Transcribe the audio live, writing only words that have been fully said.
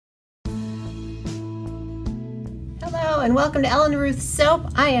Hello and welcome to Ellen Ruth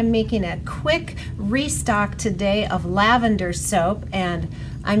Soap. I am making a quick restock today of lavender soap, and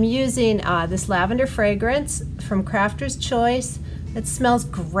I'm using this lavender fragrance from Crafter's Choice. It smells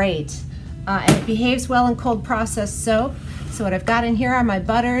great and it behaves well in cold processed soap. So what I've got in here are my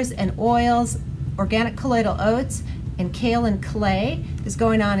butters and oils, organic colloidal oats, and kale and clay is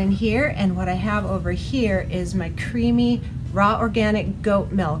going on in here, and what I have over here is my creamy raw organic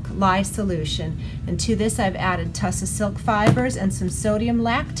goat milk lye solution, and to this I've added tussa silk fibers and some sodium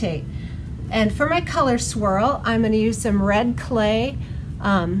lactate. And for my color swirl, I'm going to use some red clay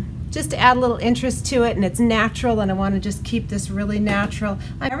just to add a little interest to it, and it's natural, and I want to just keep this really natural.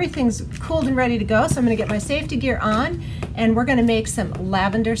 Everything's cooled and ready to go, so I'm going to get my safety gear on, and we're going to make some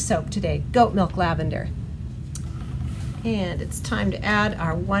lavender soap today, goat milk lavender. And it's time to add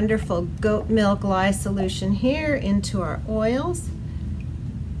our wonderful goat milk lye solution here into our oils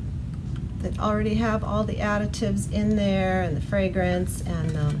that already have all the additives in there and the fragrance.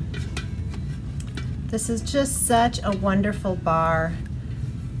 And this is just such a wonderful bar.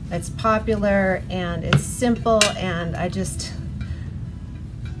 It's popular and it's simple, and I just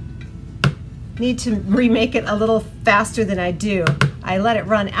need to remake it a little faster than I do. I let it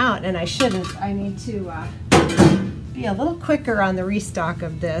run out and I shouldn't. I need to be a little quicker on the restock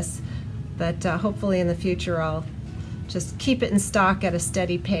of this, but hopefully in the future I'll just keep it in stock at a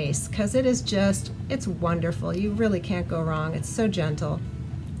steady pace, because it is just, it's wonderful. You really can't go wrong. It's so gentle.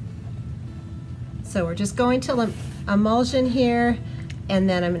 So we're just going to emulsion here, and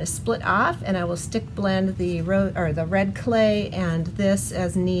then I'm going to split off, and I will stick blend the red clay and this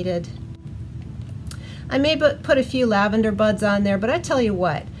as needed. I may put a few lavender buds on there, but I tell you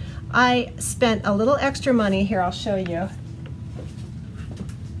what, I spent a little extra money here, I'll show you,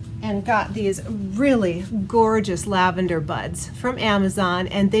 and got these really gorgeous lavender buds from Amazon,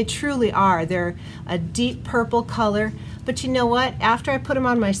 and they truly are. They're a deep purple color, but you know what? After I put them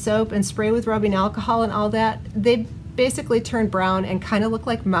on my soap and spray with rubbing alcohol and all that, they basically turn brown and kind of look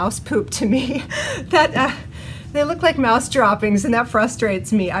like mouse poop to me. They look like mouse droppings, and that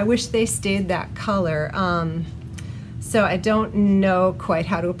frustrates me. I wish they stayed that color. So I don't know quite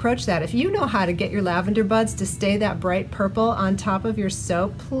how to approach that. If you know how to get your lavender buds to stay that bright purple on top of your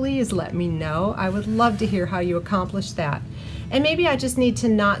soap, please let me know. I would love to hear how you accomplish that. And maybe I just need to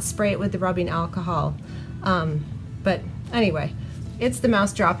not spray it with the rubbing alcohol. But anyway, it's the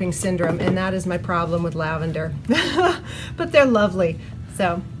mouse dropping syndrome, and that is my problem with lavender. But they're lovely.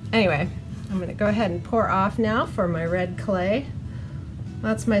 So anyway, I'm going to go ahead and pour off now for my red clay.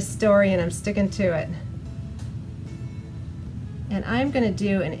 That's my story, and I'm sticking to it. And I'm going to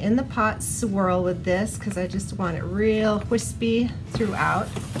do an in the pot swirl with this, because I just want it real wispy throughout.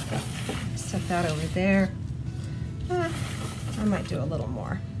 Set that over there. I might do a little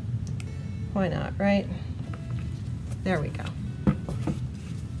more. Why not, right? There we go.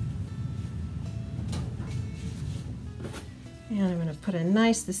 And I'm going to put a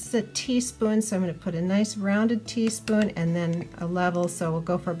nice, this is a teaspoon, so I'm going to put a nice rounded teaspoon and then a level, so we'll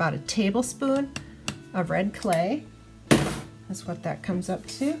go for about a tablespoon of red clay. That's what that comes up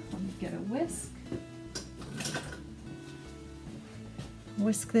to. Let me get a whisk.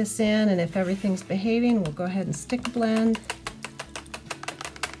 Whisk this in, and if everything's behaving, we'll go ahead and stick blend.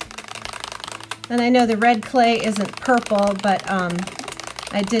 And I know the red clay isn't purple, but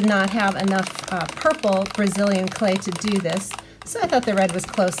I did not have enough purple Brazilian clay to do this, so I thought the red was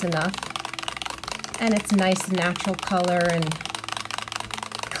close enough. And it's nice natural color, and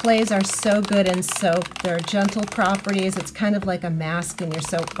clays are so good in soap. They're gentle properties. It's kind of like a mask in your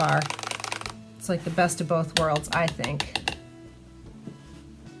soap bar. It's like the best of both worlds, I think.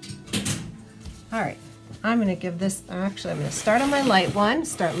 All right, I'm going to give this, actually I'm going to start on my light one,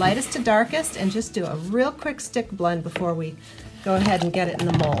 start lightest to darkest, and just do a real quick stick blend before we go ahead and get it in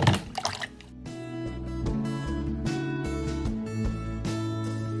the mold.